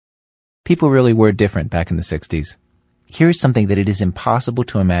People really were different back in the 60s. Here's something that it is impossible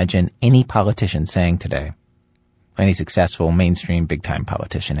to imagine any politician saying today. Any successful, mainstream, big-time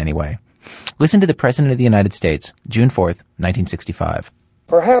politician, anyway. Listen to the President of the United States, June 4th, 1965.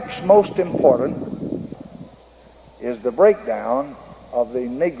 Perhaps most important is the breakdown of the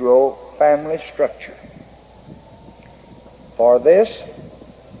Negro family structure. For this,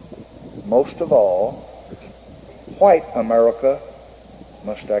 most of all, white America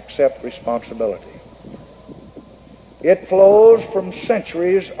must accept responsibility. It flows from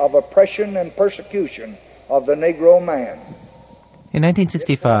centuries of oppression and persecution of the Negro man. In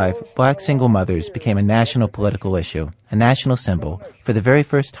 1965, black single mothers became a national political issue, a national symbol, for the very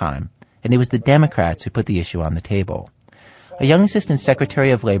first time, and it was the Democrats who put the issue on the table. A young Assistant Secretary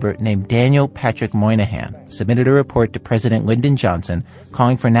of Labor named Daniel Patrick Moynihan submitted a report to President Lyndon Johnson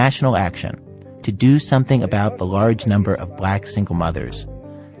calling for national action to do something about the large number of black single mothers.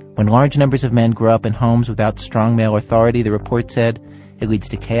 When large numbers of men grow up in homes without strong male authority, the report said, it leads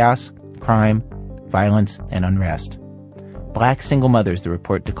to chaos, crime, violence, and unrest. Black single mothers, the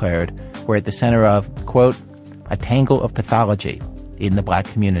report declared, were at the center of, quote, a tangle of pathology in the black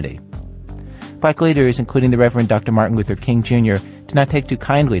community. Black leaders, including the Reverend Dr. Martin Luther King Jr., did not take too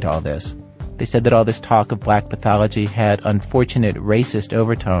kindly to all this. They said that all this talk of black pathology had unfortunate racist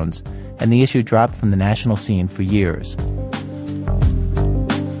overtones, and the issue dropped from the national scene for years.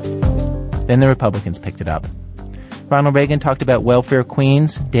 Then the Republicans picked it up. Ronald Reagan talked about welfare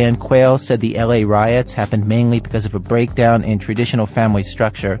queens. Dan Quayle said the L.A. riots happened mainly because of a breakdown in traditional family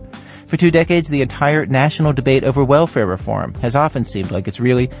structure. For 2 decades, the entire national debate over welfare reform has often seemed like it's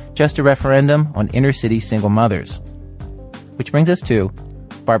really just a referendum on inner-city single mothers. Which brings us to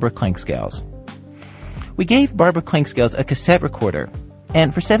Barbara Clinkscales. We gave Barbara Clinkscales a cassette recorder,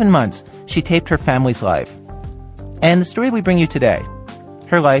 and for 7 months, she taped her family's life. And the story we bring you today,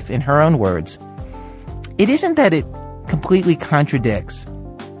 her life in her own words, it isn't that it completely contradicts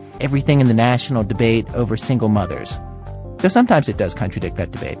everything in the national debate over single mothers, though sometimes it does contradict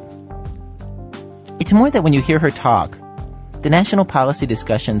that debate. It's more that when you hear her talk, the national policy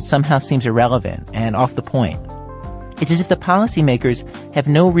discussion somehow seems irrelevant and off the point. It's as if the policymakers have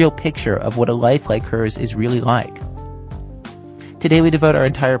no real picture of what a life like hers is really like. Today we devote our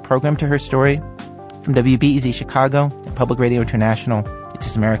entire program to her story. From WBEZ Chicago and Public Radio International, it's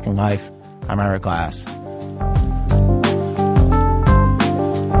This American Life. I'm Ira Glass.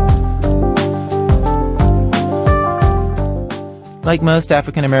 Like most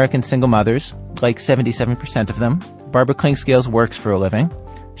African-American single mothers, like 77% of them, Barbara Clinkscales works for a living.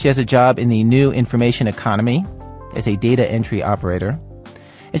 She has a job in the new information economy as a data entry operator.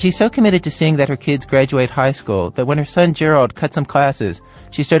 And she's so committed to seeing that her kids graduate high school that when her son Gerald cut some classes,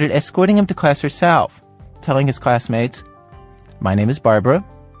 she started escorting him to class herself, telling his classmates, "My name is Barbara.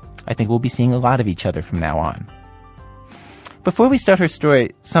 I think we'll be seeing a lot of each other from now on." Before we start her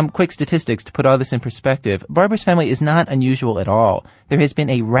story, some quick statistics to put all this in perspective. Barbara's family is not unusual at all. There has been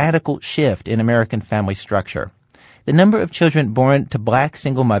a radical shift in American family structure. The number of children born to black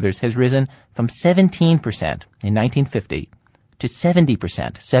single mothers has risen from 17% in 1950 to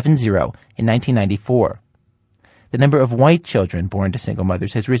 70%, 70, in 1994. The number of white children born to single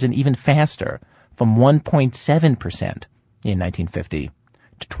mothers has risen even faster, from 1.7% in 1950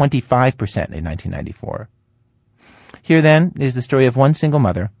 to 25% in 1994. Here, then, is the story of one single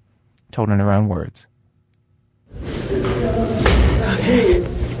mother, told in her own words. Okay.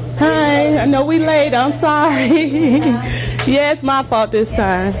 Hi, I know we late. I'm sorry. Yeah, it's my fault this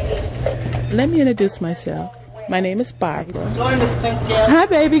time. Let me introduce myself. My name is Barbara. Hi,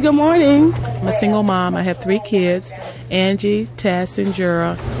 baby. Good morning. I'm a single mom. I have 3 kids, Angie, Tess, and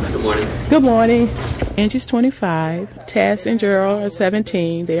Gerald. Good morning. Good morning. Angie's 25. Tess and Gerald are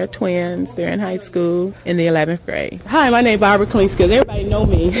 17. They are twins. They're in high school in the 11th grade. Hi, my name is Barbara Clinkscales. Everybody know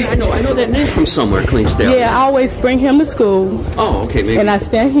me. I know that name from somewhere, Clinkscales. Yeah, I always bring him to school. Oh, okay, maybe. And I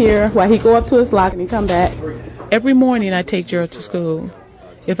stand here while he go up to his locker and he come back. Every morning I take Gerald to school.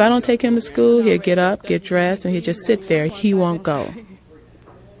 If I don't take him to school, he'll get up, get dressed, and he'll just sit there. He won't go.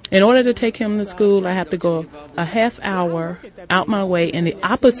 In order to take him to school, I have to go a half hour out my way in the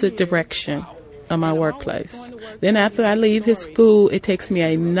opposite direction of my workplace. Then after I leave his school, it takes me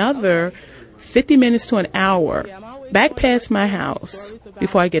another 50 minutes to an hour back past my house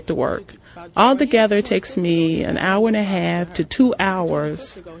before I get to work. Altogether, it takes me an hour and a half to 2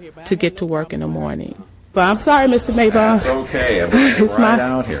 hours to get to work in the morning. But I'm sorry, Mr. Maybaum. That's okay. I'm going to get right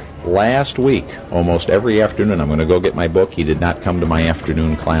out here. Last week, almost every afternoon, I'm going to go get my book. He did not come to my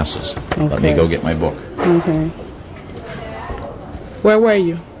afternoon classes. Okay. Let me go get my book. Okay. Where were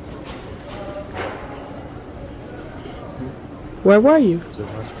you? Where were you?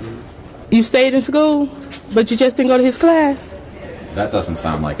 You stayed in school, but you just didn't go to his class? That doesn't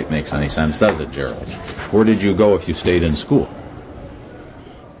sound like it makes any sense, does it, Gerald? Where did you go if you stayed in school?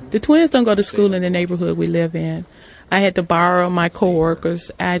 The twins don't go to school in the neighborhood we live in. I had to borrow my coworker's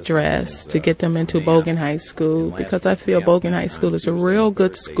address to get them into Bogan High School because I feel Bogan High School is a real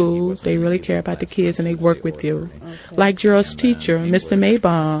good school. They really care about the kids and they work with you. Like Gerald's teacher, Mr.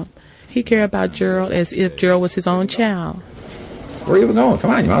 Maybaum, he cared about Gerald as if Gerald was his own child. Where you been going?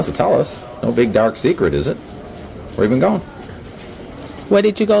 Come on, you might as well tell us. No big dark secret, is it? Where you been going? Where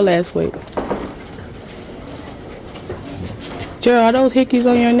did you go last week? Gerald, are those hickeys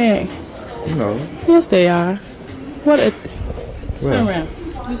on your neck? No. Yes, they are. What a... Where? Turn around.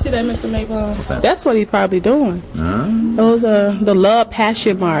 You see that, Mr. Maybaum? What's that? That's what he's probably doing. Those are the love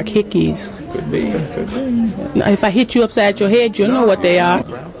passion mark hickeys. Could be. Now, if I hit you upside your head, you'll know what they are.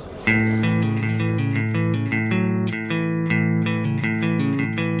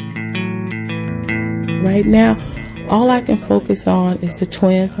 Right now, all I can focus on is the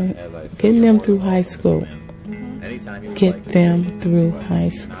twins and getting them through high school. Get them through high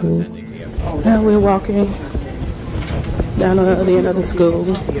school. Now we're walking down on the other end of the school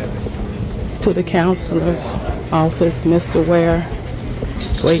to the counselor's office, Mr. Ware,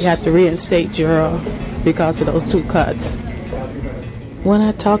 where you have to reinstate Gerald because of those 2 cuts. When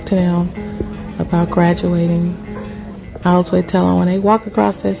I talk to them about graduating, I always tell them when they walk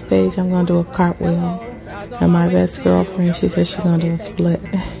across that stage, I'm going to do a cartwheel. And my best girlfriend, she said she's going to do a split.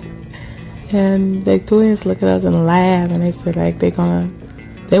 And the twins look at us and laugh, and they said, like, they want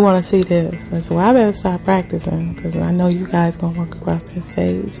to see this. I said, well, I better start practicing, because I know you guys going to walk across that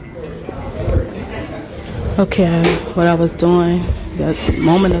stage. Okay, what I was doing, the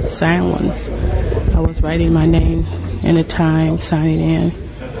moment of silence, I was writing my name and the time, signing in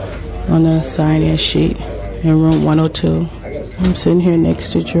on the sign-in sheet in room 102. I'm sitting here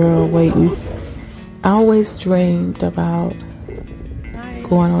next to Gerald waiting. I always dreamed about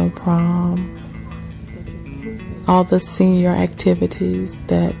going on prom, all the senior activities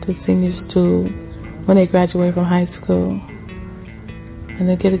that the seniors do when they graduate from high school, and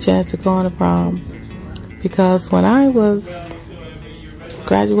they get a chance to go on a prom. Because when I was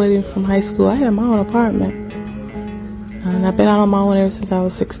graduating from high school, I had my own apartment, and I've been out on my own ever since I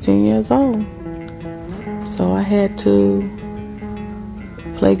was 16 years old. So I had to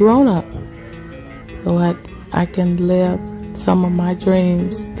play grown-up so I can live some of my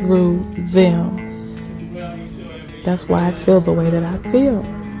dreams through them. That's why I feel the way that I feel.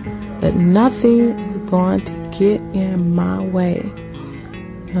 That nothing is going to get in my way.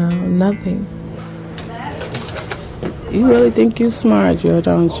 Nothing. You really think you're smart, Joe,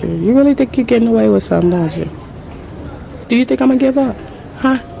 don't you? You really think you're getting away with something, don't you? Do you think I'm going to give up?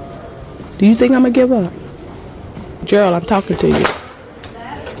 Huh? Do you think I'm going to give up? Gerald, I'm talking to you.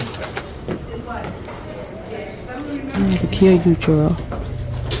 I'm going to kill you, Gerald,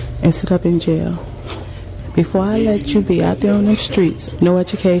 and sit up in jail. Before I let you be out there on them streets, no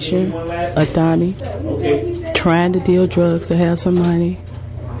education, a dummy, trying to deal drugs to have some money,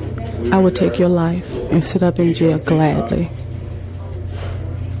 I would take your life and sit up in jail gladly.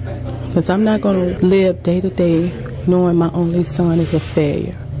 Because I'm not going to live day to day knowing my only son is a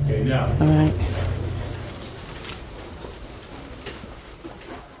failure. All right?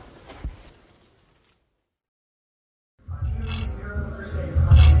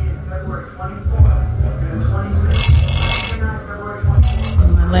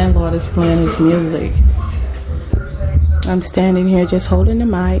 Landlord is playing his music. I'm standing here just holding the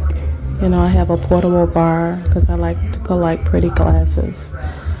mic. You know, I have a portable bar because I like to collect pretty glasses.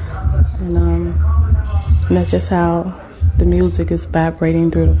 And that's just how the music is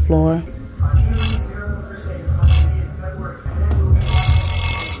vibrating through the floor.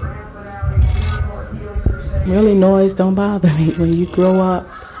 Really, noise don't bother me. When you grow up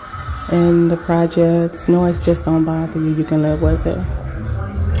in the projects, noise just don't bother you. You can live with it.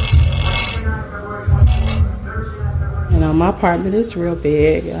 My apartment is real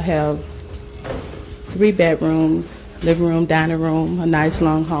big. I have 3 bedrooms, living room, dining room, a nice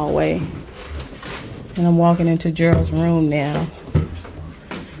long hallway. And I'm walking into Gerald's room now.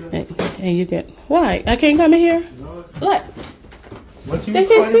 And you get, why? I can't come in here? What? What you they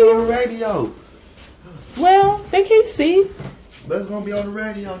can't see on the radio? Well, they can't see. But it's going to be on the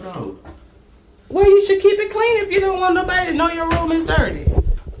radio, though. Well, you should keep it clean if you don't want nobody to know your room is dirty.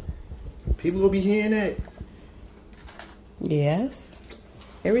 People will be hearing that. Yes.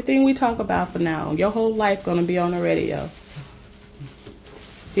 Everything we talk about for now, your whole life gonna be on the radio.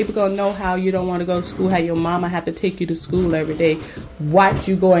 People gonna know how you don't want to go to school, how your mama have to take you to school every day, watch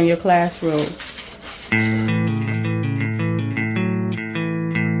you go in your classroom.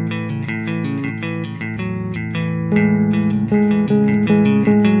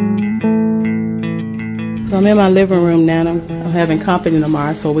 So I'm in my living room now, and I'm having company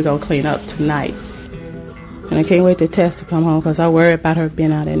tomorrow, so we're going to clean up tonight. And I can't wait to Tess to come home because I worry about her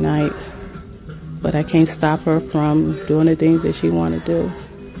being out at night. But I can't stop her from doing the things that she want to do.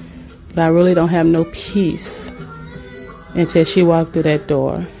 But I really don't have no peace until she walked through that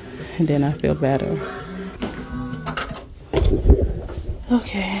door, and then I feel better.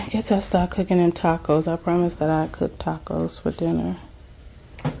 Okay, I guess I'll start cooking them tacos. I promised that I'd cook tacos for dinner.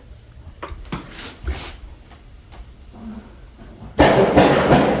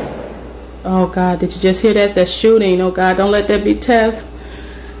 Oh, God, did you just hear that? That shooting. Oh, God, don't let that be Tess.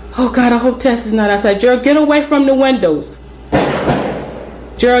 Oh, God, I hope Tess is not outside. Gerald, get away from the windows.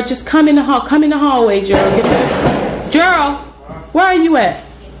 Gerald, just come in the hall. Come in the hallway, Gerald. Gerald, where are you at?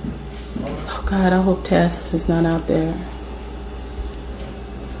 Oh, God, I hope Tess is not out there.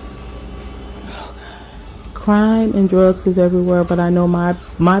 Oh, God. Crime and drugs is everywhere, but I know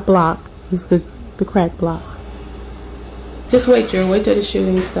my block is the crack block. Just wait, Gerald. Wait till the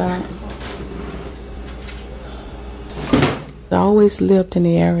shooting stops. I always lived in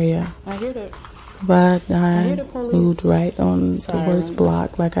the area, but I moved right on the worst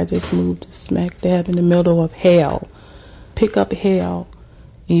block, like I just moved smack dab in the middle of hell. Pick up hell,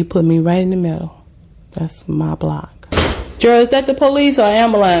 and you put me right in the middle. That's my block. Gerald, is that the police or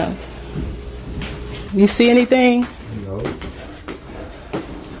ambulance? You see anything? No.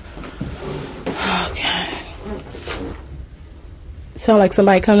 Okay. Sound like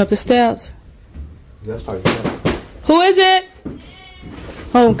somebody coming up the steps. That's probably Tess. Who is it?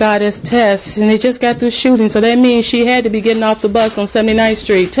 Oh, God, it's Tess. And they just got through shooting, so that means she had to be getting off the bus on 79th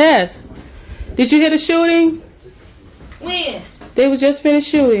Street. Tess, did you hear the shooting? When? They was just finished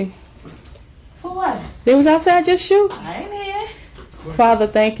shooting. For what? They was outside just shooting. I ain't here. Father,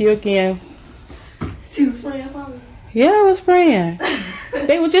 thank you again. She was praying for me. Yeah, I was praying.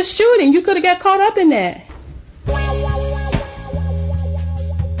 They were just shooting. You could have got caught up in that.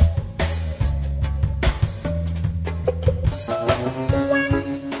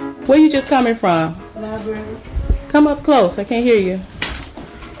 Where you just coming from? Library. Come up close. I can't hear you.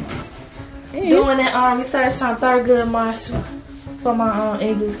 Hey. Doing that research on Thurgood Marshall for my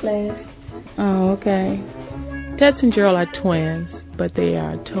English class. Oh, okay. Tess and Gerald are twins, but they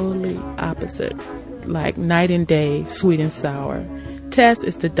are totally opposite. Like night and day, sweet and sour. Tess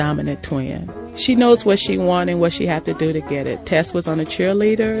is the dominant twin. She knows what she wants and what she has to do to get it. Tess was on the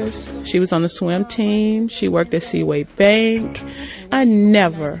cheerleaders. She was on the swim team. She worked at Seaway Bank. I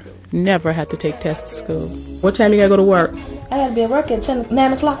never had to take Tess to school. What time you gotta go to work? I gotta be at work at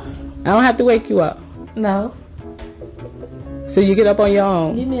 9 o'clock. I don't have to wake you up. No. So you get up on your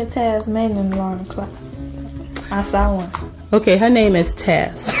own? Give me a Tasmanian alarm clock. I saw one. Okay, her name is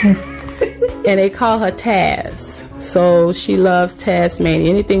Tess. And they call her Taz. So she loves Tasmania.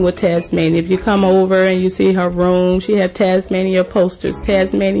 Anything with Tasmania. If you come over and you see her room, she have Tasmania posters,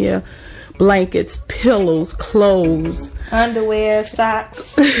 Tasmania blankets, pillows, clothes, underwear,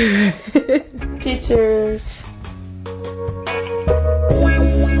 socks, pictures.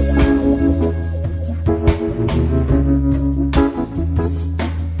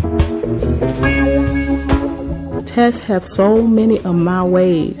 Tess have so many of my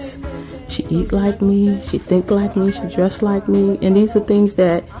ways. She eat like me, she think like me, she dress like me, and these are things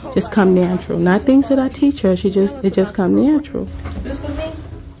that just come natural. Not things that I teach her, it just come natural. This for me?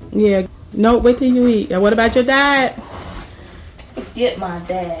 Yeah. No, wait till you eat. What about your dad? Forget my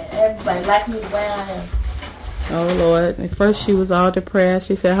dad. Everybody like me the way I am. Oh Lord. At first she was all depressed.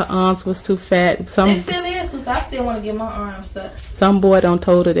 She said her arms was too fat. It still is, because I still want to get my arms up. Some boy done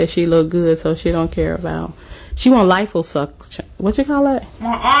told her that she looked good, so she don't care about. She want liposuction. What you call that?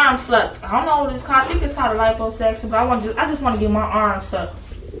 My arm sucks. I don't know what it's called. I think it's called a liposuction, but I just want to get my arm sucked.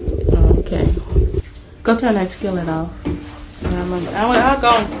 Oh, okay. Go turn that skillet off.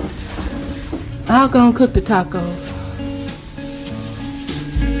 I'll go and cook the tacos.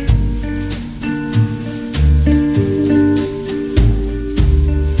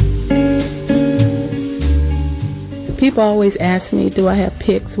 People always ask me, do I have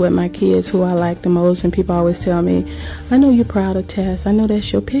pics with my kids who I like the most? And people always tell me, I know you're proud of Tess. I know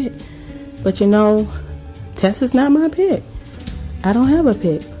that's your pic. But you know, Tess is not my pic. I don't have a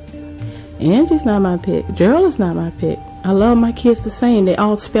pic. Angie's not my pic. Gerald is not my pic. I love my kids the same. They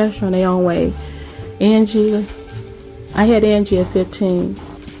all special in their own way. Angie, I had Angie at 15.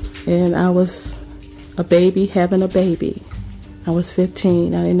 And I was a baby having a baby. I was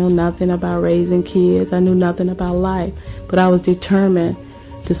 15. I didn't know nothing about raising kids. I knew nothing about life. But I was determined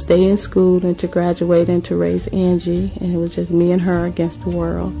to stay in school and to graduate and to raise Angie. And it was just me and her against the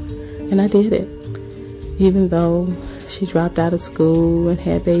world. And I did it. Even though She dropped out of school and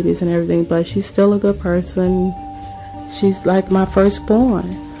had babies and everything, but she's still a good person. She's like my firstborn.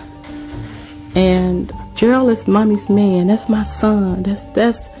 And Gerald is mommy's man. That's my son.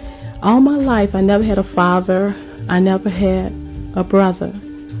 That's all my life. I never had a father. I never had a brother.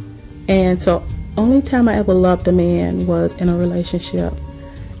 And so only time I ever loved a man was in a relationship.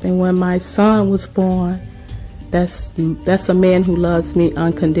 And when my son was born, that's a man who loves me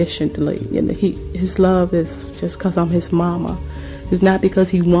unconditionally. And his love is just because I'm his mama. It's not because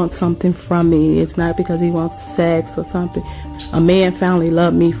he wants something from me. It's not because he wants sex or something. A man finally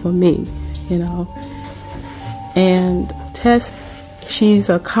loved me for me, you know. And Tess, she's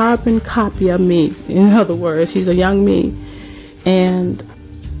a carbon copy of me. In other words, she's a young me. And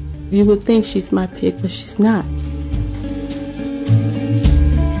you would think she's my pick, but she's not.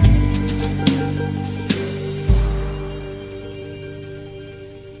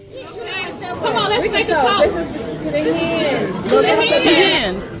 Come on, let's make a toast. To the hens. To the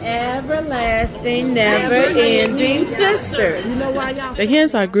hens. Everlasting, never-ending sisters. The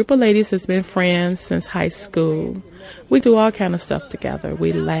Hens are a group of ladies that's been friends since high school. We do all kind of stuff together.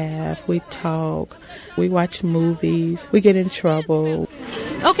 We laugh, we talk, we watch movies, we get in trouble.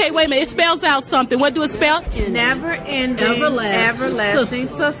 Okay, wait a minute. It spells out something. What do it spell? Never-ending, everlasting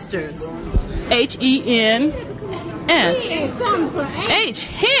sisters. H-E-N-S. H,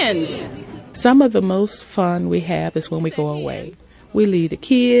 hens. Some of the most fun we have is when we go away. We leave the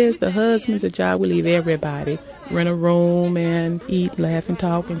kids, the husband, the job, we leave everybody. Rent a room and eat, laugh, and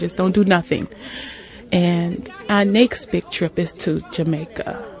talk, and just don't do nothing. And our next big trip is to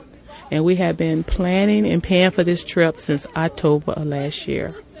Jamaica. And we have been planning and paying for this trip since October of last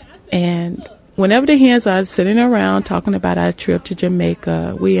year. And whenever the hens are sitting around talking about our trip to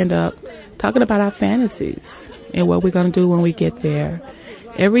Jamaica, we end up talking about our fantasies and what we're going to do when we get there.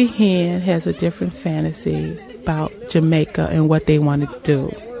 Every hen has a different fantasy about Jamaica and what they want to do.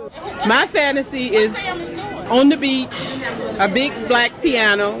 My fantasy is on the beach, a big black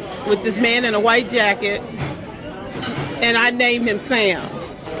piano with this man in a white jacket, and I named him Sam,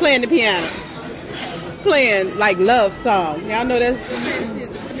 playing the piano, playing like love song. Y'all know that?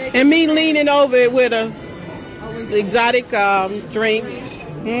 And me leaning over it with a exotic drink,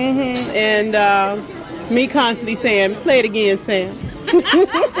 and me constantly saying, "Play it again, Sam."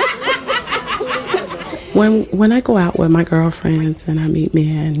 When I go out with my girlfriends and I meet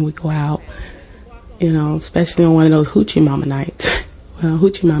men, we go out, you know, especially on one of those hoochie mama nights. Well,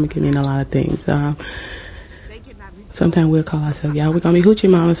 hoochie mama can mean a lot of things. Sometimes we'll call ourselves, yeah, we're going to be hoochie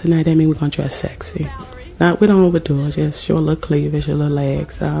mamas tonight. That means we're going to dress sexy. Now, we don't overdo it, just show a little cleavage, your little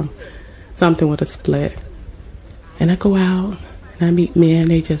legs, something with a split. And I go out and I meet men,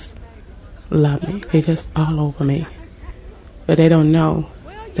 they just love me. They just all over me. But they don't know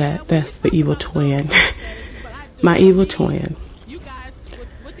that that's the evil twin. My evil twin.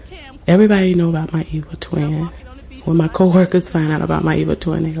 Everybody know about my evil twin. When my coworkers find out about my evil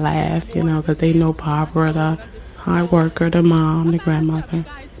twin, they laugh, you know, because they know Barbara, the hard worker, the mom, the grandmother.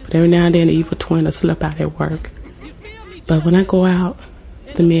 But every now and then the evil twin will slip out at work. But when I go out,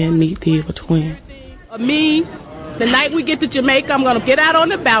 the men meet the evil twin. Me, the night we get to Jamaica, I'm going to get out on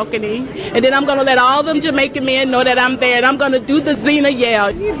the balcony, and then I'm going to let all them Jamaican men know that I'm there, and I'm going to do the Zena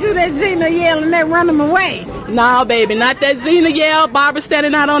yell. You do that Zena yell and they run them away. No, baby, not that Zena yell. Barbara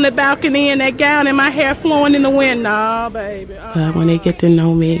standing out on the balcony in that gown and my hair flowing in the wind. No, baby. Oh. But when they get to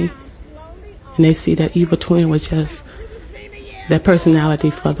know me, and they see that evil twin was just that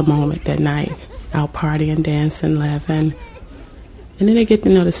personality for the moment, that night, out partying, dancing, laughing, and then they get to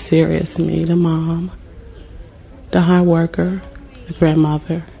know the serious me, the mom, the hard worker, the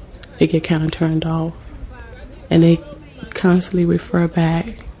grandmother. They get kind of turned off. And they constantly refer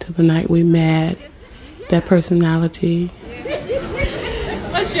back to the night we met, that personality.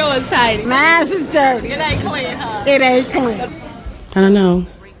 What's yours, Tidy? Mine's is dirty. It ain't clean, huh? It ain't clean. I don't know.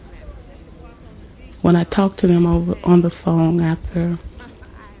 When I talk to them over on the phone after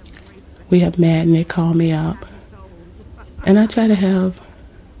we have met and they call me up, and I try to have,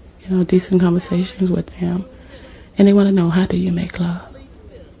 you know, decent conversations with them. And they want to know, how do you make love?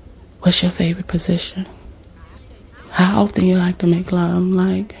 What's your favorite position? How often you like to make love? I'm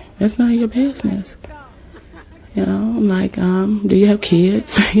like, that's not your business. You know, I'm like, do you have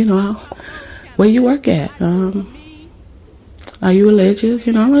kids? You know, where you work at? Are you religious?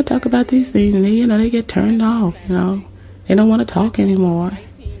 You know, I want to talk about these things. And they, you know, they get turned off, you know. They don't want to talk anymore.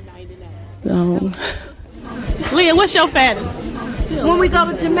 So. Leah, what's your fantasy? When we go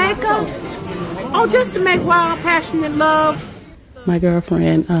to Jamaica? Oh, just to make wild, passionate love. My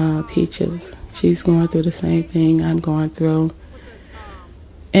girlfriend, Peaches, she's going through the same thing I'm going through.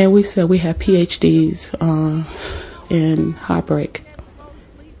 And we said we have PhDs on and heartbreak.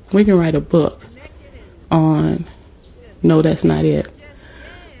 We can write a book on No, That's Not It,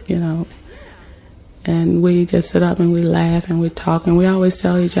 you know. And we just sit up and we laugh and we talk, and we always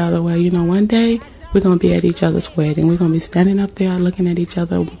tell each other, well, you know, one day we're going to be at each other's wedding. We're going to be standing up there looking at each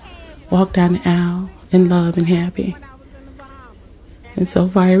other, walk down the aisle in love and happy. And so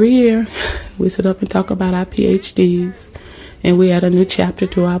far every year, we sit up and talk about our PhDs, and we add a new chapter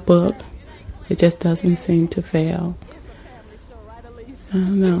to our book. It just doesn't seem to fail. I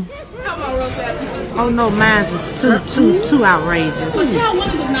don't know. Oh no, mine is too outrageous. Well, tell one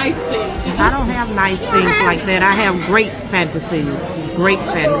of the nice things. I don't have nice things like that. I have great fantasies. Great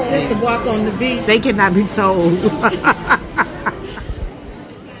fantasies. To walk on the beach. They cannot be told.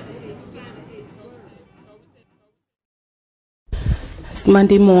 It's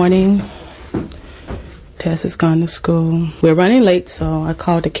Monday morning. Tess has gone to school. We're running late, so I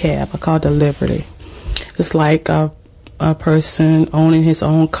called a cab. I called the Liberty. It's like a person owning his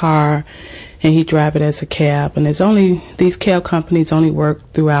own car, and he drive it as a cab. And these cab companies only work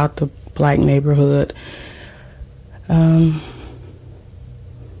throughout the black neighborhood. Gerald,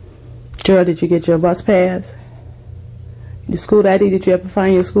 did you get your bus pass? Your school ID? Did you ever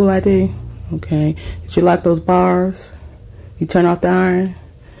find your school ID? Okay. Did you lock those bars? You turn off the iron?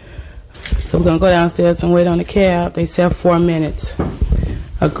 So we're going to go downstairs and wait on the cab. They said 4 minutes.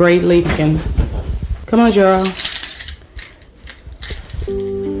 A great Lincoln. Come on, Gerald.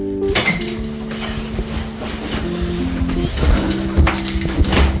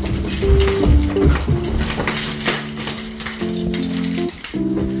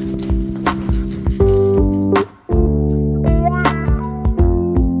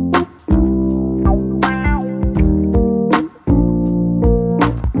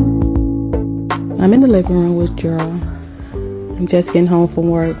 I'm in the living room with Gerald. I'm just getting home from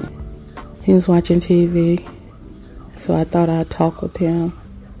work. He was watching TV, so I thought I'd talk with him.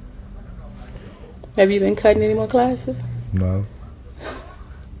 Have you been cutting any more classes? No.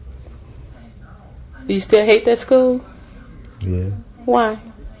 Do you still hate that school? Yeah. Why?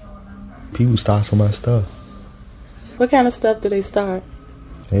 People start so much stuff. What kind of stuff do they start?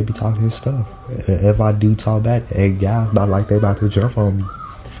 They be talking stuff. If I do talk back, guys about like they about to jump on me.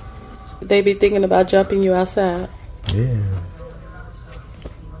 They be thinking about jumping you outside. Yeah.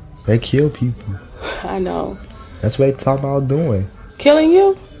 They kill people. I know. That's what they talk about doing. Killing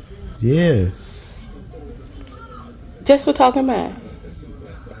you? Yeah. Just for talking back?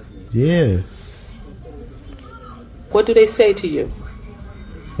 Yeah. What do they say to you?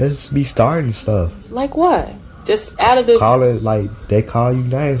 They just be starting stuff. Like what? Just out of the... Call it, like, they call you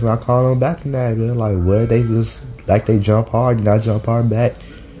names and I call them back in that. They're like, what? They just, like, they jump hard and I jump hard back.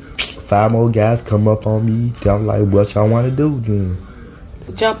 5 more guys come up on me. I'm like, what y'all want to do then?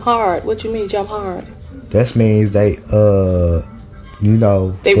 Jump hard? What you mean jump hard? That means they, you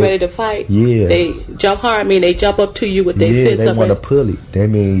know. They ready to fight? Yeah. They jump hard mean they jump up to you with their fists up. Yeah, they want to pull it. That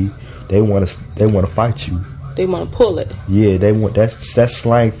mean they want to fight you. They want to pull it. Yeah, they want that's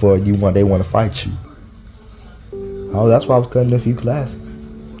slang for they want to fight you. Oh, that's why I was cutting a few classes.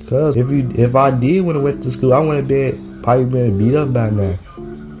 Cause if I did when I went to school, I would have probably been beat up by now.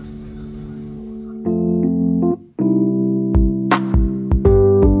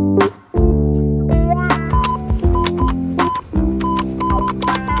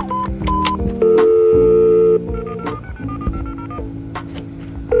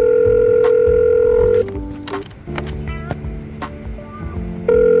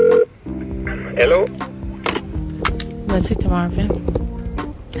 Hello? Let's speak to Marvin.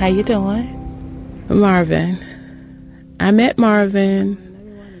 How you doing? Marvin. I met Marvin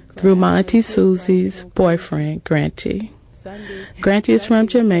through my Auntie Susie's boyfriend, Granty. Granty is from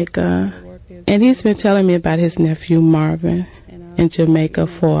Jamaica, and he's been telling me about his nephew, Marvin, in Jamaica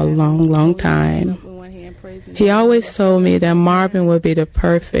for a long, long time. He always told me that Marvin would be the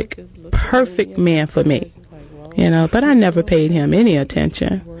perfect man for me, you know, but I never paid him any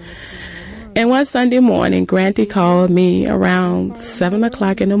attention. And one Sunday morning, Granty called me around 7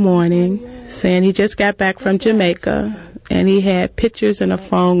 o'clock in the morning saying he just got back from Jamaica and he had pictures and a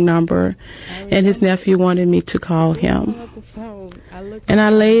phone number and his nephew wanted me to call him. And I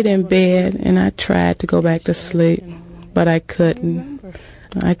laid in bed and I tried to go back to sleep, but I couldn't.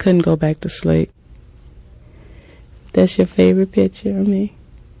 I couldn't go back to sleep. That's your favorite picture of me?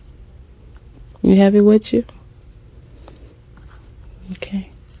 You have it with you? Okay.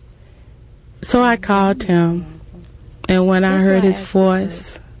 So I called him, and when I heard his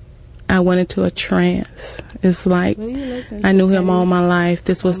voice, I went into a trance. It's like I knew him all my life.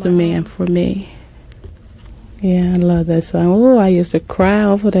 This was the man for me. Yeah, I love that song. Oh, I used to cry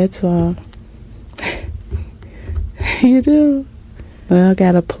over that song. You do? Well, I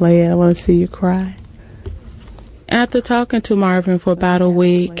gotta play it. I want to see you cry. After talking to Marvin for about a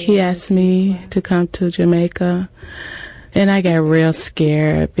week, he asked me to come to Jamaica. And I got real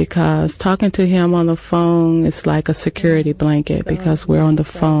scared because talking to him on the phone is like a security blanket because we're on the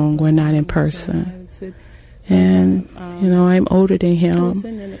phone, we're not in person. And, you know, I'm older than him.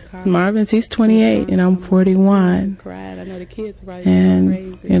 He's 28 and I'm 41.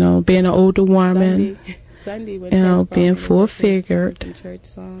 And, you know, being an older woman, you know, being full-figured.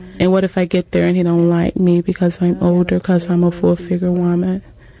 And what if I get there and he don't like me because I'm older, because I'm a full-figure woman?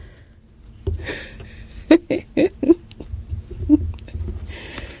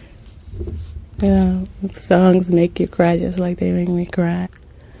 You know, songs make you cry just like they make me cry.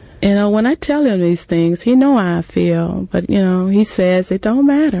 You know, when I tell him these things, he know how I feel. But, you know, he says it don't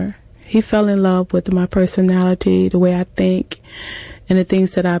matter. He fell in love with my personality, the way I think, and the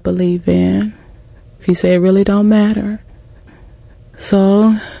things that I believe in. He said it really don't matter.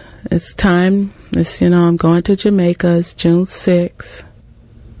 So, it's time. It's, you know, I'm going to Jamaica. It's June 6th.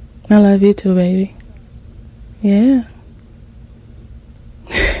 I love you too, baby. Yeah.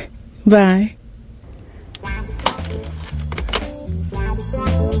 Bye.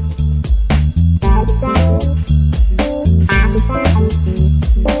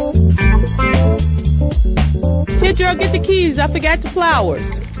 Here, Gerald, get the keys. I forgot the flowers.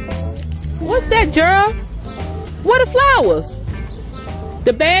 What's that, Gerald? What are flowers?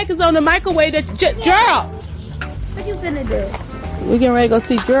 The bag is on the microwave. Gerald! What you gonna do? We're getting ready to go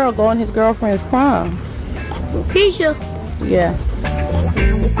see Gerald go on his girlfriend's prom. With Keisha? Yeah.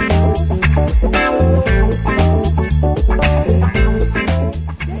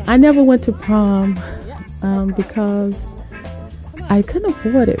 I never went to prom because I couldn't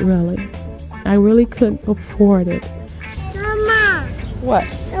afford it, really. I really couldn't afford it. Mama! What?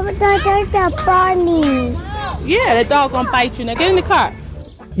 The bunny. Yeah, that dog gonna bite you. Now get in the car.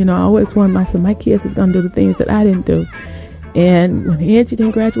 You know, I always wanted my kids is gonna do the things that I didn't do. And when Angie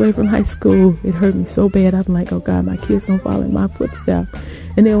didn't graduate from high school, it hurt me so bad. I'm like, oh God, my kids gonna follow in my footsteps.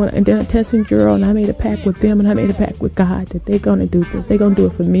 And then I tested Gerald, and I made a pact with them, and I made a pact with God that they're gonna do this. They're gonna do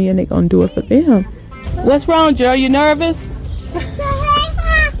it for me, and they're gonna do it for them. What's wrong, Gerald? You nervous?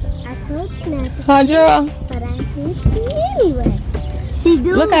 I told you not to. Huh, Gerald? But I hate you anyway. She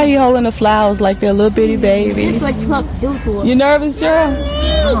do. Look how he holding the flowers like they're a little bitty baby. That's what you're supposed to do to her. You nervous, Gerald?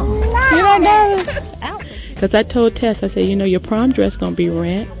 No. You're not nervous? Because I told Tess, I said, you know, your prom dress going to be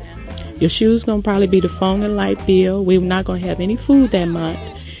rent. Your shoes going to probably be the phone and light bill. We're not going to have any food that month.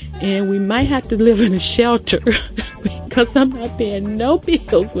 And we might have to live in a shelter because I'm not paying no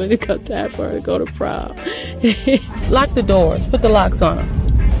bills when it comes time for her to go to prom. Lock the doors. Put the locks on them.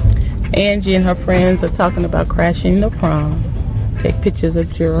 Angie and her friends are talking about crashing the prom. Take pictures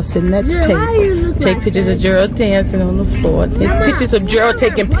of Gerald sitting at the table. Take pictures of Gerald dancing on the floor. Take pictures of Gerald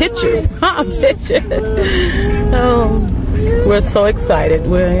taking pictures. We're so excited.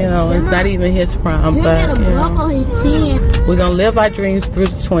 We're, you know, it's not even his prom, but you know, we're gonna live our dreams through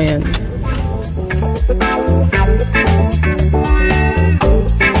the twins.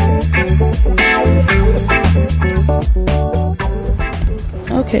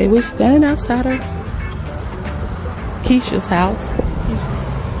 Okay, we're standing outside of Keisha's house.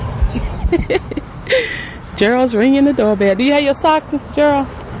 Gerald's ringing the doorbell. Do you have your socks, Gerald?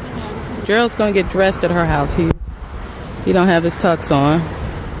 Gerald's gonna get dressed at her house. He don't have his tux on.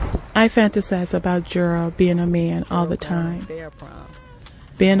 I fantasize about Gerald being a man all the time.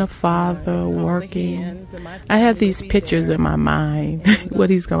 Being a father, working. I have these pictures in my mind, what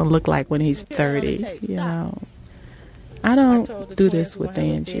he's gonna look like when he's 30, you know. I don't do this with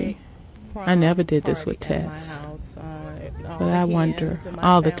Angie. I never did this with Tess. But I wonder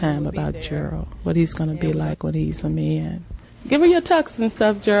all the time about Gerald, what he's going to be like when he's a man. Give her your tux and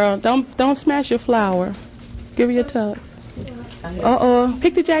stuff, Gerald. Don't smash your flower. Give her your tux. Uh-oh.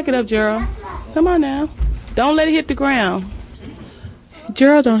 Pick the jacket up, Gerald. Come on now. Don't let it hit the ground.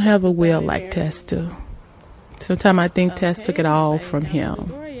 Gerald don't have a will like Tess do. Sometimes I think Tess took it all from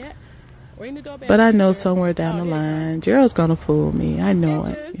him. But I know somewhere down the line, Gerald's going to fool me. I know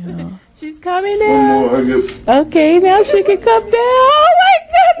it, you know. She's coming down. Okay, now she can come down. Oh my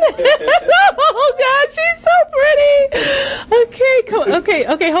goodness! Oh God, she's so pretty. Okay, come.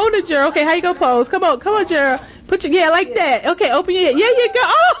 Okay, hold it, Gerald. Okay, how you gonna pose? Come on, Gerald. Put your like that. Okay, open your head. Yeah, you go.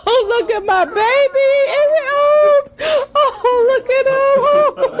 Oh, look at my baby. Oh, look at him.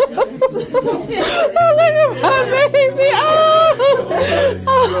 Oh, look at my baby.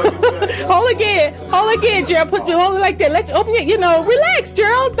 Hold again, Gerald. Hold it like that. Let you open it. Relax,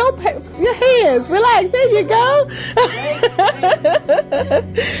 Gerald. Don't pay your hands. Relax. There you go.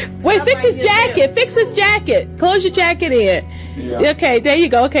 Wait, fix his jacket. Close your jacket in. Yeah. Okay, there you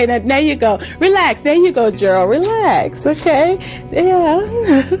go. Okay, now you go. Relax. There you go, Gerald. Relax. Okay. Yeah.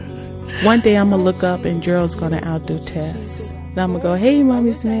 One day I'm gonna look up and Gerald's gonna outdo Tess. And I'm gonna go, hey,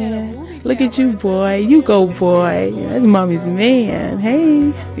 mommy's man. Look at you, boy. You go, boy. That's mommy's man.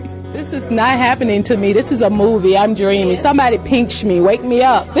 Hey. This is not happening to me. This is a movie. I'm dreaming. Somebody pinch me. Wake me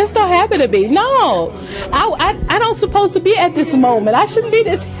up. This don't happen to me. No. I don't supposed to be at this moment. I shouldn't be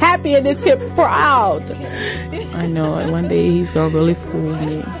this happy and this proud. I know it. One day he's going to really fool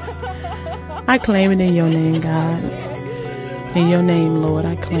me. I claim it in your name, God. In your name, Lord,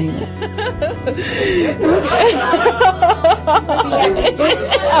 I claim it.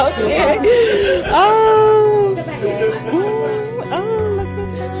 Okay. Oh, look at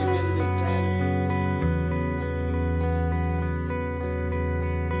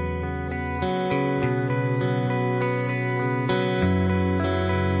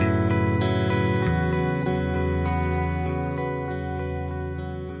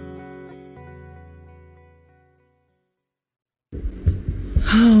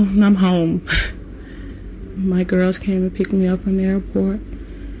Oh, I'm home. My girls came and picked me up from the airport,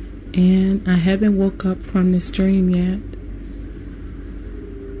 and I haven't woke up from this dream yet.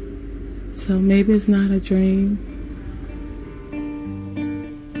 So maybe it's not a dream.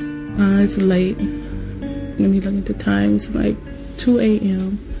 It's late. Let me look at the time. It's like 2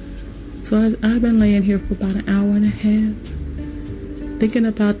 a.m. So I've been laying here for about an hour and a half, thinking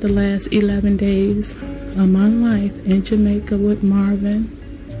about the last 11 days of my life in Jamaica with Marvin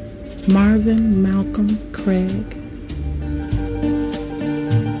Malcolm Craig.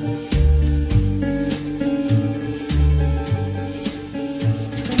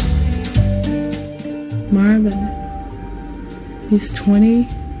 Marvin, he's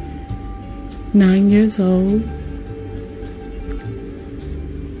 29 years old.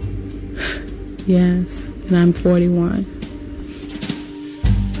 Yes, and I'm 41.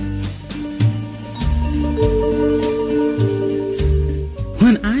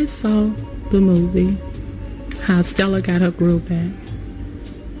 When I saw the movie, how Stella got her groove back,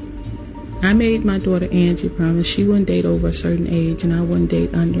 I made my daughter Angie promise she wouldn't date over a certain age and I wouldn't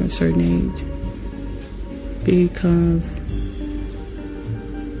date under a certain age, because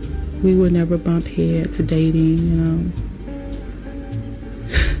we would never bump heads dating, you know.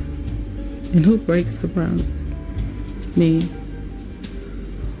 And who breaks the promise? Me.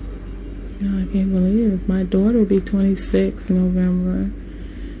 I can't believe it. My daughter will be 26 in November.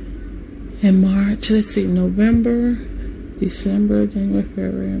 In March, let's see, November, December, January,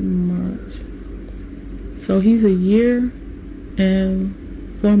 February, and March. So he's a year and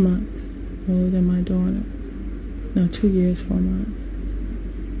 4 months older than my daughter. No, 2 years, 4 months.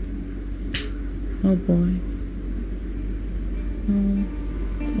 Oh boy. Oh,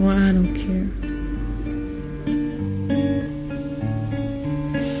 well, I don't care.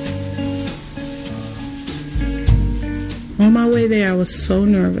 On my way there, I was so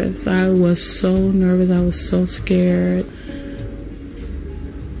nervous. I was so scared.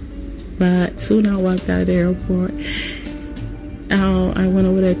 But soon I walked out of the airport. I went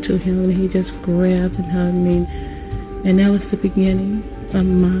over there to him and he just grabbed and hugged me. And that was the beginning of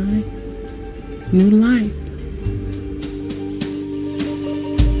my new life.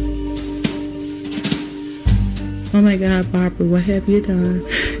 Oh my God, Barbara, what have you done?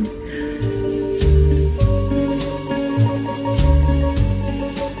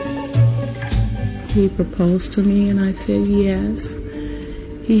 He proposed to me and I said yes.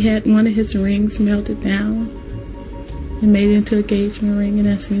 He had one of his rings melted down and made it into an engagement ring and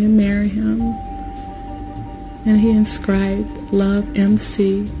asked me to marry him. And he inscribed Love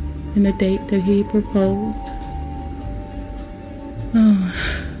MC in the date that he proposed. Oh,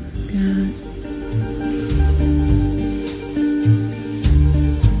 God.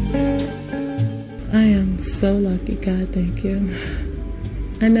 I am so lucky, God, thank you.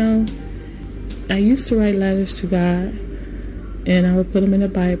 I know I used to write letters to God, and I would put them in the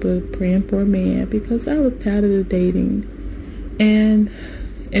Bible, praying for a man, because I was tired of the dating. And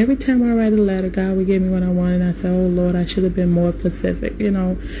every time I write a letter, God would give me what I wanted, and I said, oh, Lord, I should have been more specific. You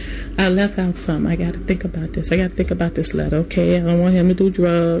know, I left out something. I got to think about this. I got to think about this letter, okay? I don't want him to do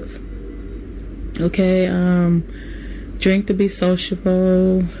drugs. Okay, drink to be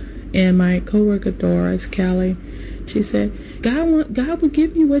sociable. And my coworker, Doris Kelly, she said, God will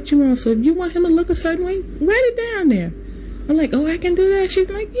give you what you want. So if you want him to look a certain way, write it down there. I'm like, oh, I can do that? She's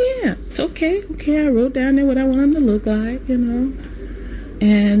like, yeah, it's okay. Okay, I wrote down there what I want him to look like, you know.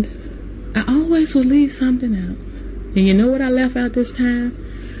 And I always would leave something out. And you know what I left out this time?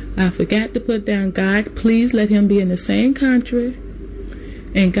 I forgot to put down, God, please let him be in the same country.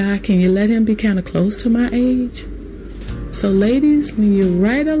 And God, can you let him be kind of close to my age? So ladies, when you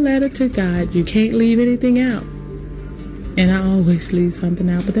write a letter to God, you can't leave anything out. And I always leave something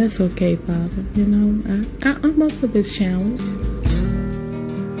out, but that's okay, Father. You know, I'm up for this challenge.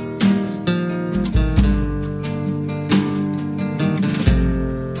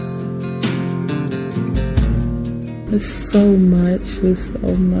 It's so much,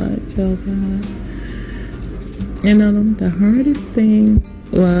 oh God. And the hardest thing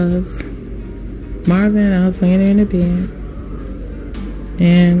was Marvin. I was laying there in the bed,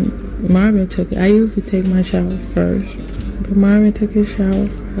 and Marvin took it. I usually take my shower first, but Marvin took his shower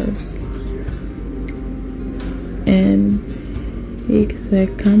first. And he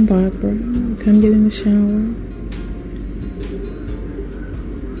said, come, Barbara, come get in the shower.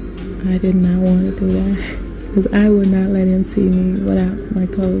 I did not want to do that, because I would not let him see me without my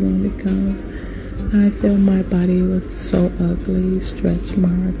clothes on, because I felt my body was so ugly, stretch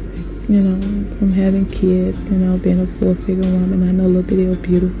marks, you know, from having kids, you know, being a 4-figure woman. I know little bitty,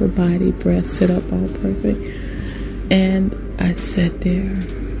 beautiful body, breasts sit up all perfect. And I sat there,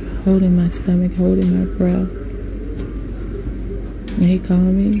 holding my stomach, holding my breath. And he called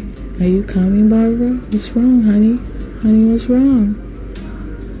me, are you coming, Barbara? What's wrong, honey? Honey, what's wrong?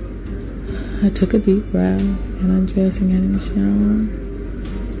 I took a deep breath and undressed and got in the shower.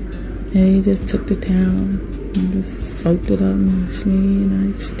 And he just took the towel and just soaked it up and washed me.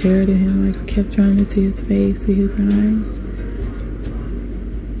 And I stared at him. I kept trying to see his face, see his eyes.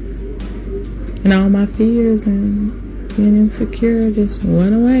 And all my fears and being insecure just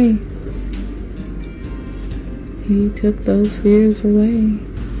went away. He took those fears away.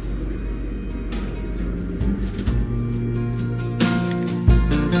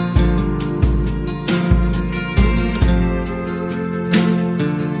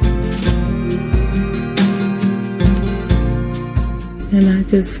 And I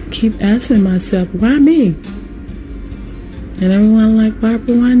just keep asking myself, why me? And everyone like,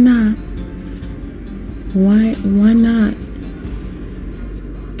 Barbara, why not? Why not?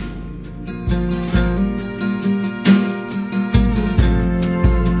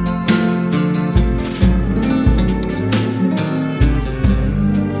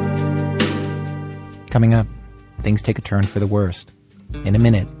 Coming up, things take a turn for the worst. In a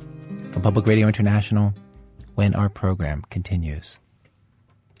minute, from Public Radio International, when our program continues.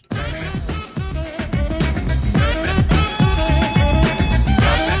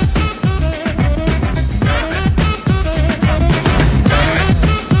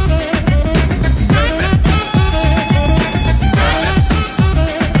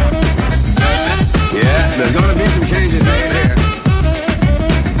 There's going to be some changes made here.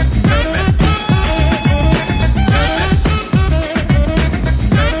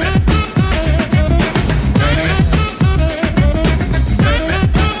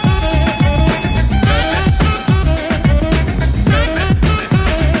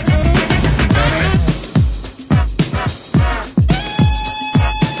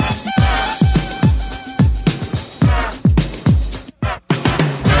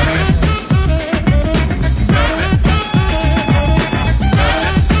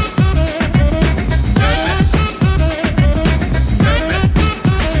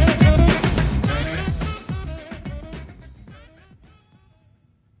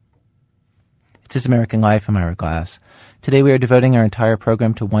 This is American Life. I'm Ira Glass. Today we are devoting our entire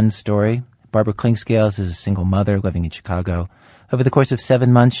program to one story. Barbara Clinkscales is a single mother living in Chicago. Over the course of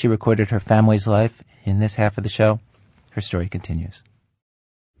 7 months, she recorded her family's life. In this half of the show, her story continues.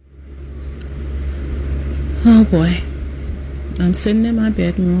 Oh boy. I'm sitting in my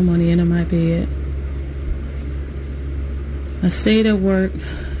bedroom on the end of my bed. I stayed at work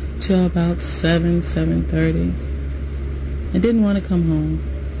till about 7:30. I didn't want to come home.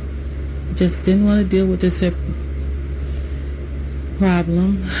 I just didn't want to deal with this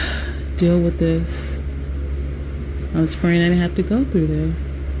problem, deal with this. I was praying I didn't have to go through this.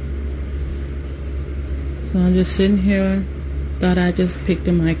 So I'm just sitting here, thought I'd just pick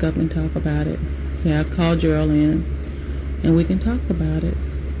the mic up and talk about it. Yeah, I called Gerald in, and we can talk about it.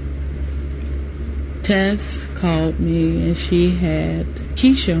 Tess called me, and she had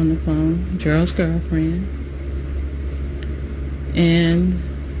Keisha on the phone, Gerald's girlfriend. And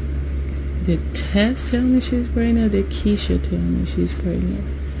did Tess tell me she's pregnant, or did Keisha tell me she's pregnant?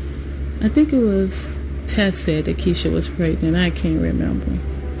 I think it was Tess said that Keisha was pregnant. I can't remember.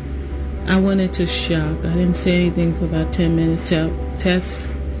 I went into shock. I didn't say anything for about 10 minutes till Tess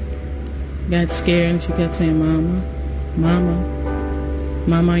got scared and she kept saying, Mama, Mama.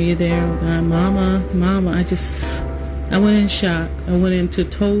 Mama, are you there? Oh God, Mama. I went in shock. I went into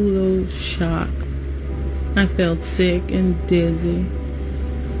total shock. I felt sick and dizzy.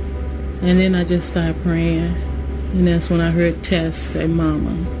 And then I just started praying. And that's when I heard Tess say,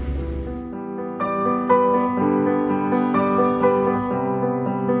 Mama.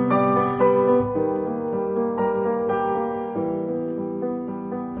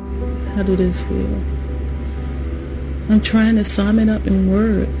 How do this feel? I'm trying to sum it up in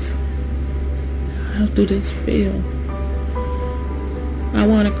words. How do this feel? I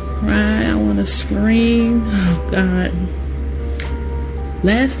want to cry. I want to scream. Oh, God.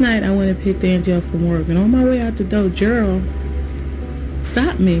 Last night, I went and picked Angie up from work. And on my way out the door, Gerald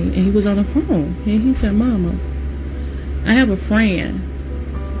stopped me. And he was on the phone. And he said, Mama, I have a friend.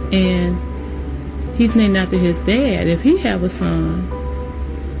 And he's named after his dad. If he have a son,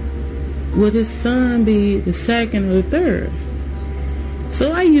 would his son be the second or the third?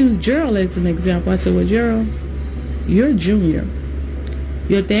 So I used Gerald as an example. I said, well, Gerald, you're junior.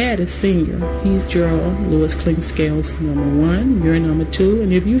 Your dad is senior. He's Gerald Lewis Clinkscales #1. You're number 2.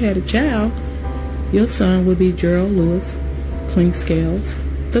 And if you had a child, your son would be Gerald Lewis Clinkscales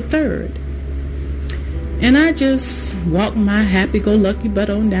III. And I just walked my happy-go-lucky butt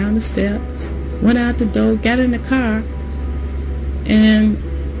on down the steps, went out the door, got in the car, and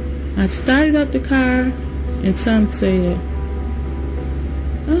I started up the car, and some said,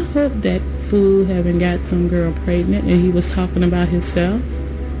 I hope that fool haven't got some girl pregnant. And he was talking about himself.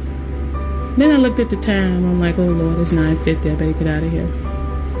 Then I looked at the time. I'm like, oh Lord, it's 9:50. I better get out of here.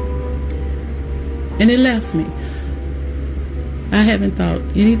 And it left me. I haven't thought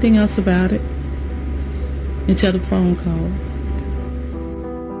anything else about it until the phone call.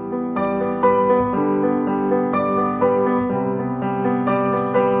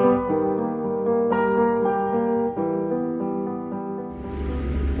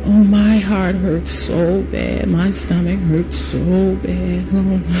 Oh, my heart hurts so bad. My stomach hurts so bad.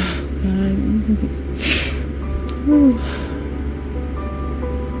 Oh, God. Ooh.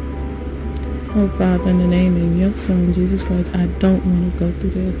 Oh, Father, in the name of your Son, Jesus Christ, I don't want to go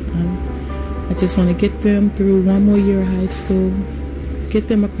through this. I just want to get them through one more year of high school. Get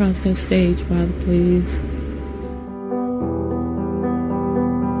them across that stage, Father, please.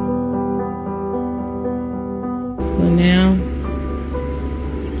 So now,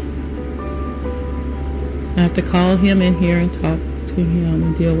 I have to call him in here and talk to him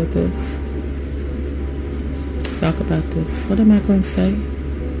and deal with this. Talk about this. What am I going to say?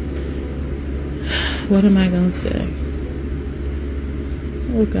 What am I going to say?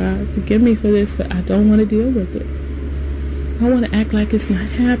 Oh, God, forgive me for this, but I don't want to deal with it. I want to act like it's not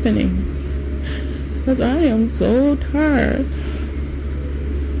happening. Because I am so tired.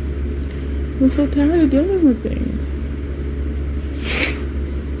 I'm so tired of dealing with things.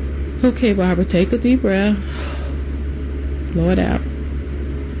 Okay, Barbara, take a deep breath. Blow it out.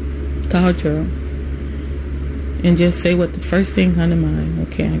 Call Gerald. And just say what the first thing comes to mind.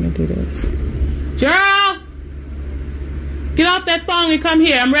 Okay, I can do this. Gerald! Get off that phone and come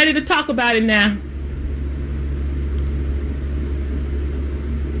here. I'm ready to talk about it now.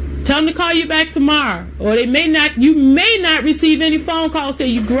 Tell them to call you back tomorrow. Or you may not receive any phone calls till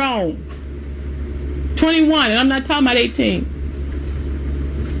you're grown. 21, and I'm not talking about 18.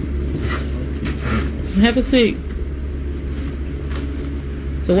 Have a seat.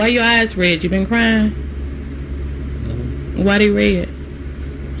 So why your eyes red? You been crying? Why they red?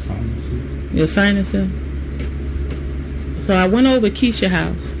 Sinuses. Your sinuses? So I went over to Keisha's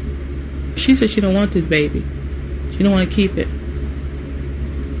house. She said she don't want this baby. She don't want to keep it.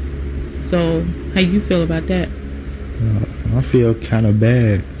 So how you feel about that? I feel kind of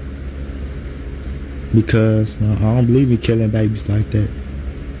bad. Because I don't believe in killing babies like that.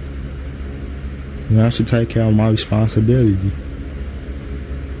 You know, I should take care of my responsibility.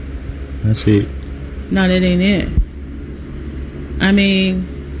 That's it. No, that ain't it. I mean,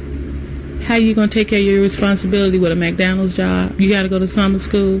 how you gonna take care of your responsibility with a McDonald's job? You gotta go to summer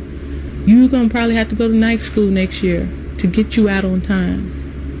school. You gonna probably have to go to night school next year to get you out on time.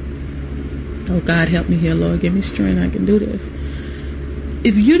 Oh, God, help me here, Lord. Give me strength. I can do this.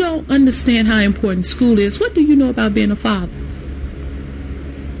 If you don't understand how important school is, what do you know about being a father?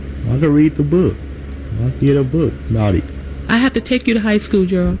 I can read the book. I can get a book about it. I have to take you to high school,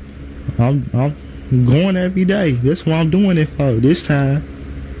 Gerald. I'm going every day. That's what I'm doing it for this time.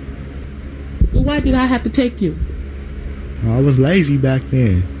 Well, why did I have to take you? I was lazy back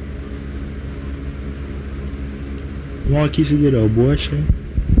then. You want Keisha to get an abortion?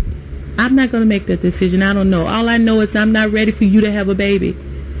 I'm not going to make that decision. I don't know. All I know is I'm not ready for you to have a baby.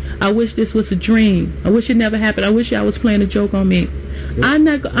 I wish this was a dream. I wish it never happened. I wish y'all was playing a joke on me. Yeah. I'm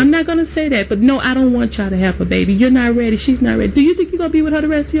not going to say that, but no, I don't want y'all to have a baby. You're not ready. She's not ready. Do you think you're going to be with her the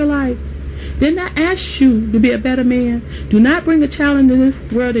rest of your life? Didn't I ask you to be a better man? Do not bring a child into this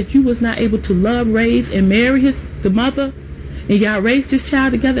world that you was not able to love, raise, and marry the mother, and y'all raised this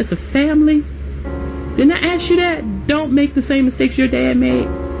child together as a family. Didn't I ask you that? Don't make the same mistakes your dad made.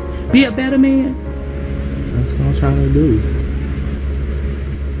 Be a better man. That's what I'm trying to do.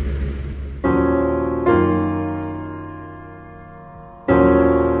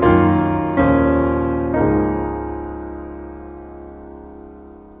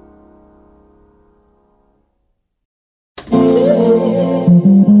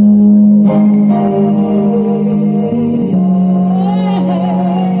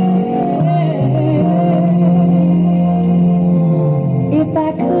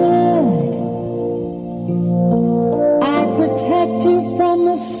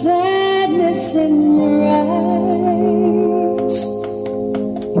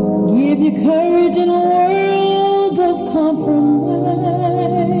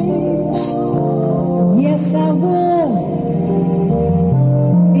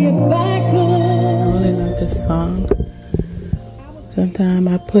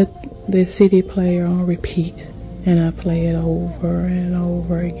 The CD player on repeat, and I play it over and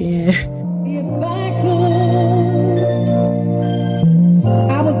over again. If I could,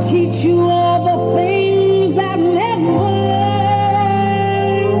 I would teach you all the things I've never learned,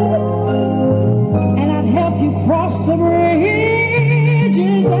 and I'd help you cross the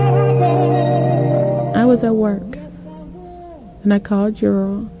bridges that I burned. I was at work, and I called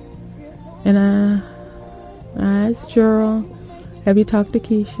Gerald, and I asked Gerald, have you talked to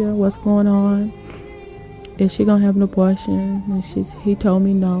Keisha? What's going on? Is she gonna have an abortion? And he told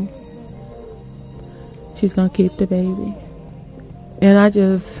me no. She's gonna keep the baby. And I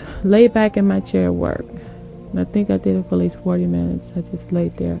just laid back in my chair at work. And I think I did it for at least 40 minutes. I just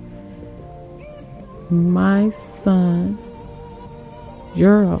laid there. My son,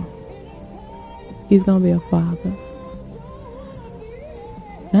 Gerald, he's gonna be a father.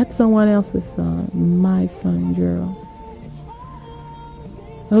 Not someone else's son. My son, Gerald.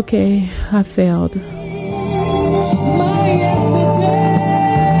 Okay, I failed.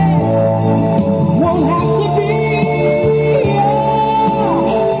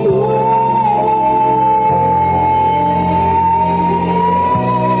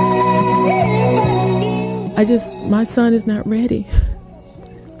 My son is not ready.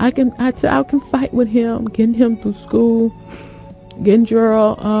 I can fight with him, getting him through school, getting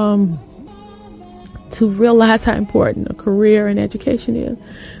Gerald to realize how important a career and education is.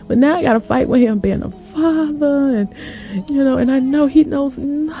 But now I gotta fight with him being a father, and and I know he knows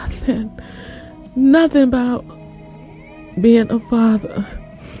nothing about being a father.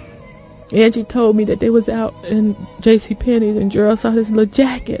 Angie told me that they was out in JCPenney's and Gerald saw this little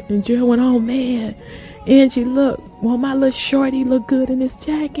jacket, and Gerald went, oh man, Angie, look, won't my little shorty look good in this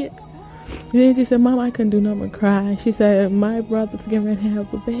jacket? And Angie said, Mom, I couldn't do nothing but cry. She said, my brother's getting ready to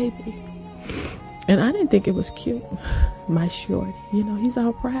have a baby. And I didn't think it was cute. My shorty, he's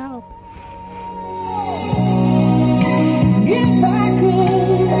all proud. If I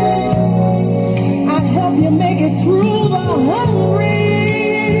could, I'd help you make it through the hungry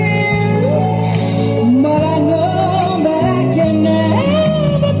years. But I know that I can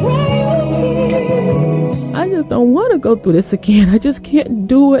never cry your tears. I just don't want to go through this again. I just can't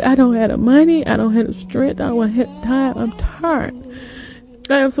do it. I don't have the money. I don't have the strength. I don't have the time. I'm tired.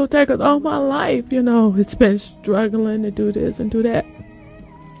 I am so tired because all my life, it's been struggling to do this and do that.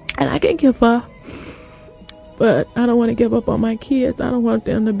 And I can give up. But I don't want to give up on my kids. I don't want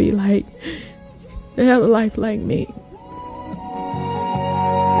them to be like, they have a life like me.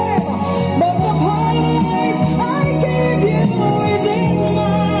 But the part of life I gave you isn't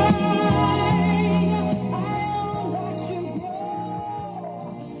mine. I'll watch you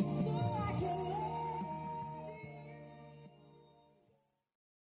grow so I can.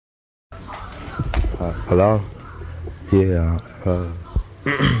 Hello? Yeah,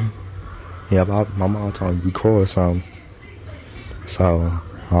 yeah, my mom told me to record something. So,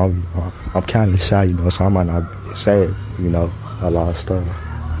 I'm kind of shy, so I might not say it, a lot of stuff.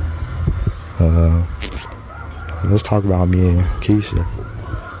 Let's talk about me and Keisha.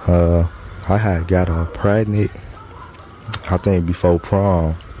 I had got her pregnant, I think before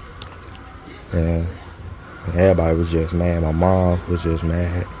prom. And everybody was just mad. My mom was just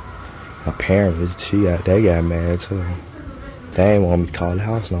mad. My parents, they got mad too. They ain't want me to call the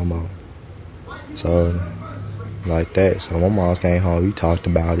house no more. So, like that. So my mom came home, we talked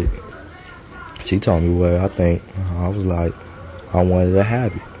about it. She told me what I think. I was like, I wanted to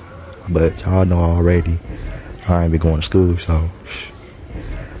have it. But y'all know already I ain't been going to school, so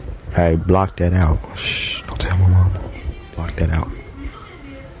hey, block that out. Shh, don't tell my mama. Block that out.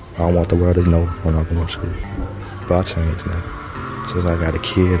 I don't want the world to know I'm not going to school. But I'll change now, since I got a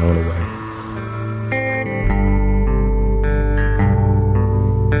kid on the way.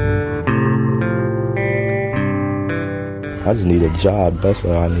 I just need a job. That's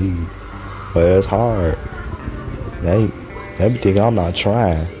what I need. But it's hard. They be thinking I'm not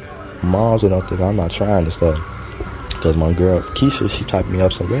trying. Moms don't think I'm not trying to stuff. Because my girl, Keisha, she typed me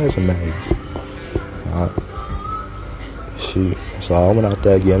up some resumes. So I went out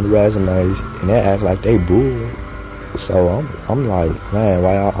there getting the resumes, and they act like they bull. So I'm like, man,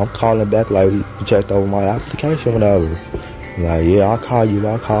 right? I'm calling back like, you checked over my application, whatever. Like, yeah, I'll call you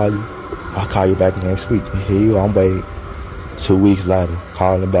back next week. Here you go, I'm waiting. 2 weeks later,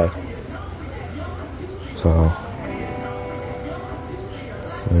 calling back. So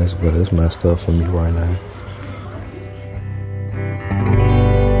it's messed up for me right now.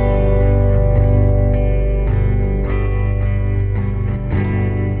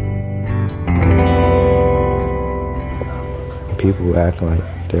 People act like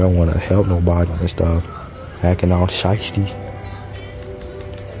they don't want to help nobody and stuff, acting all shiesty.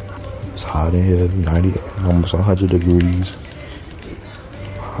 It's hot in here, 90, almost 100 degrees.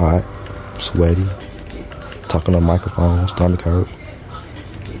 Hot, sweaty, talking on the microphone, stomach hurt.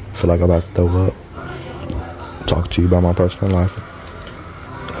 Feel like I'm about to throw up. Talk to you about my personal life.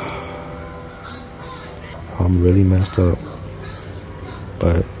 I'm really messed up.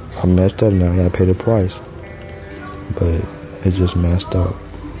 But I'm messed up now, I gotta pay the price. But it's just messed up.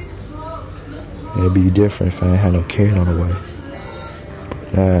 It'd be different if I ain't had no kid on the way.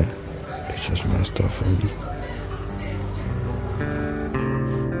 But nah, it's just messed up for me.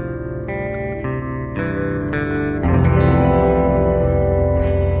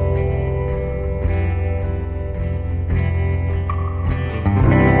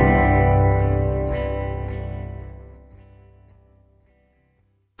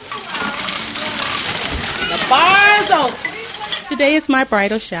 Today is my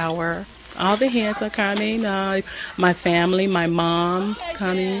bridal shower. All the hands are coming. My family, my mom's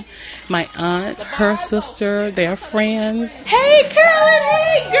coming, my aunt, her sister, their friends. Hey, Carolyn!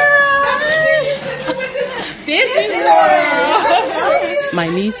 Hey, girl! Disney World! My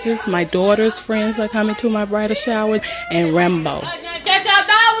nieces, my daughter's friends are coming to my bridal shower, and Rambo. Get your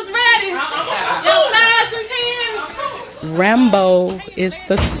dollars ready! Your fives and tens! Rambo is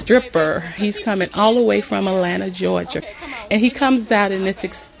the stripper. He's coming all the way from Atlanta, Georgia. And he comes out in this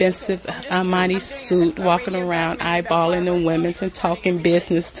expensive Armani suit, walking around, eyeballing the women and talking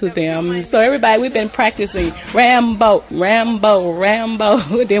business to them. So everybody, we've been practicing Rambo, Rambo, Rambo.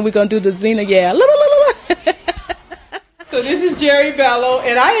 Then we're going to do the Xena, yeah. So this is Jerry Bello,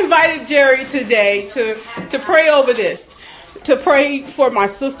 and I invited Jerry today to pray over this, to pray for my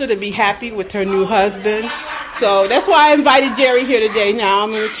sister to be happy with her new husband. So that's why I invited Jerry here today. Now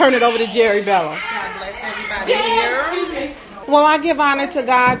I'm going to turn it over to Jerry Bello. God bless everybody here. Well, I give honor to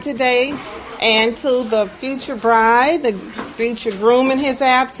God today and to the future bride, the future groom in his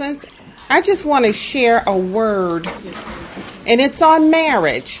absence. I just want to share a word, and it's on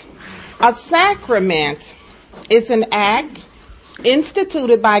marriage. A sacrament is an act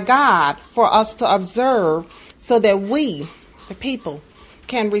instituted by God for us to observe so that we, the people,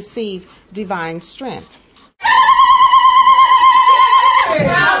 can receive divine strength.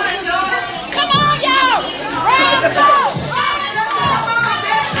 Come on, y'all! Rambo!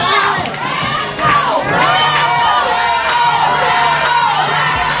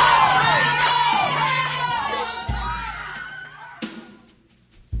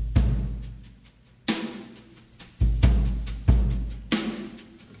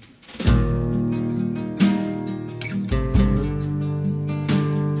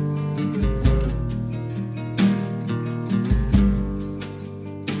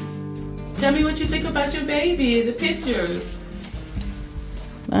 Tell me what you think about your baby, the pictures.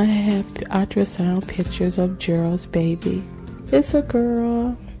 I have ultrasound pictures of Gerald's baby. It's a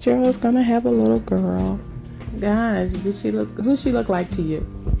girl. Gerald's gonna have a little girl. Guys, who she look like to you?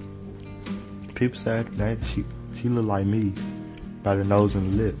 People say that she look like me, by the nose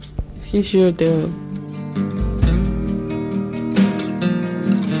and the lips. She sure do.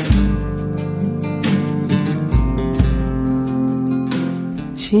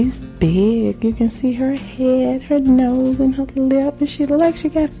 She's big. You can see her head, her nose, and her lip, and she looks like she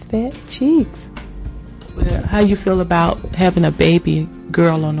got fat cheeks. How you feel about having a baby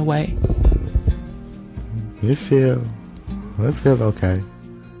girl on the way? It feel okay.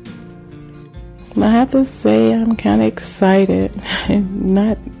 I have to say I'm kind of excited.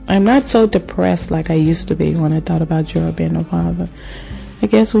 I'm not so depressed like I used to be when I thought about Gerald being a father. I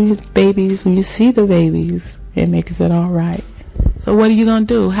guess when you see the babies, it makes it all right. So what are you going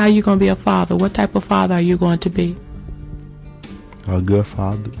to do? How are you going to be a father? What type of father are you going to be? A good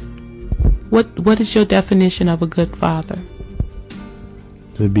father. What is your definition of a good father?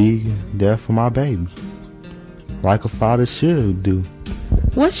 To be there for my baby, like a father should do.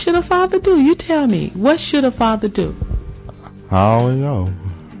 What should a father do? You tell me. What should a father do? I don't know.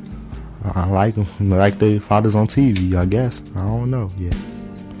 I like them like the fathers on TV, I guess. I don't know yet.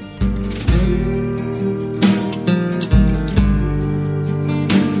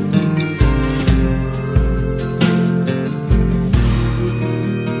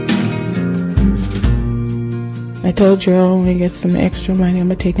 I told Gerald when we get some extra money, I'm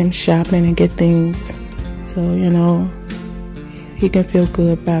going to take him shopping and get things so, he can feel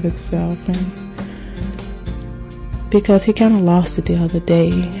good about himself. And because he kind of lost it the other day.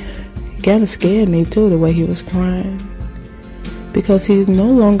 It kind of scared me, too, the way he was crying. Because he's no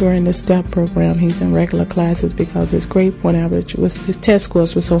longer in the STEP program. He's in regular classes because his grade point average his test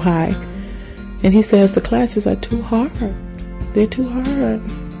scores were so high. And he says the classes are too hard. They're too hard.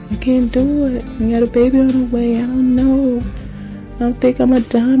 I can't do it. I got a baby on the way. I don't know. I think I'm a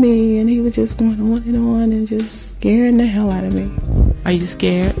dummy. And he was just going on and just scaring the hell out of me. Are you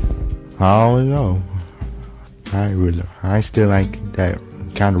scared? I don't know. I still like that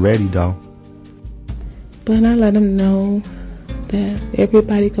kind of ready though. But I let him know that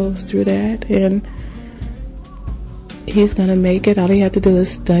everybody goes through that and he's going to make it. All he has to do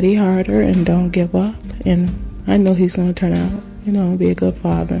is study harder and don't give up. And I know he's going to turn out, be a good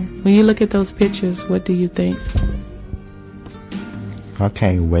father. When you look at those pictures, what do you think? I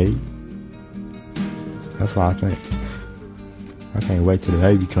can't wait. That's what I think. I can't wait till the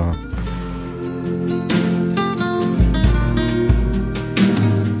baby comes.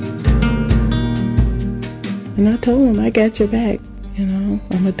 And I told him, I got your back. I'm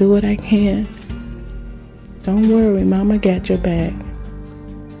going to do what I can. Don't worry, Mama got your back.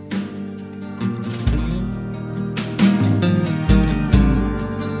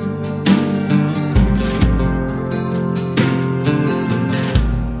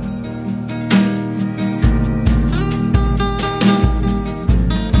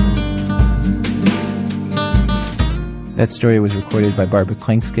 That story was recorded by Barbara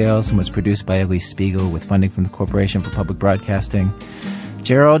Clinkscales and was produced by Elise Spiegel with funding from the Corporation for Public Broadcasting.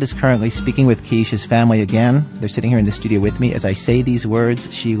 Gerald is currently speaking with Keisha's family again. They're sitting here in the studio with me. As I say these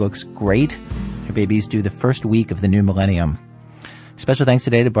words, she looks great. Her baby's due the first week of the new millennium. Special thanks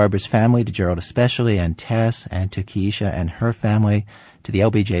today to Barbara's family, to Gerald especially, and Tess, and to Keisha and her family. To the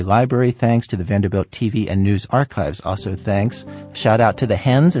LBJ Library, thanks. To the Vanderbilt TV and News Archives, also thanks. Shout out to the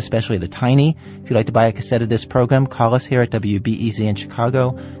Hens, especially to Tiny. If you'd like to buy a cassette of this program, call us here at WBEZ in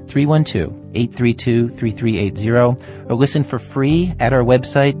Chicago, 312-832-3380, or listen for free at our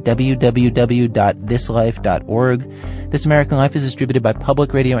website, www.thislife.org. This American Life is distributed by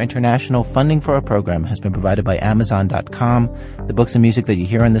Public Radio International. Funding for our program has been provided by Amazon.com. The books and music that you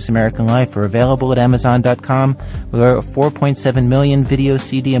hear on This American Life are available at Amazon.com. There are 4.7 million video,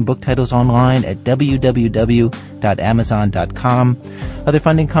 CD, and book titles online at www.amazon.com. Other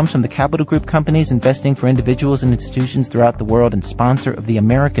funding comes from the Capital Group companies investing for individuals and institutions throughout the world and sponsor of the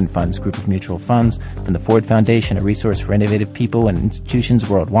American Funds group of mutual funds, from the Ford Foundation, a resource for innovative people and institutions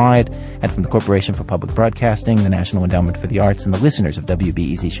worldwide, and from the Corporation for Public Broadcasting, the National Endowment for the Arts, and the listeners of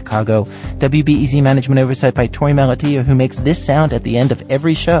WBEZ Chicago. WBEZ management oversight by Tori Malatia, who makes this sound at the end of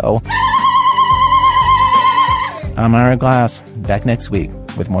every show. I'm Ira Glass, back next week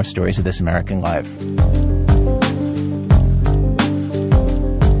with more stories of This American Life.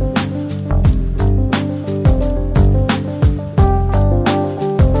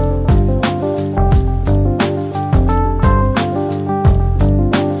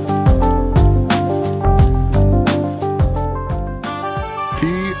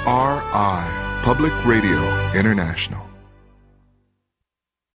 PRI, Public Radio International.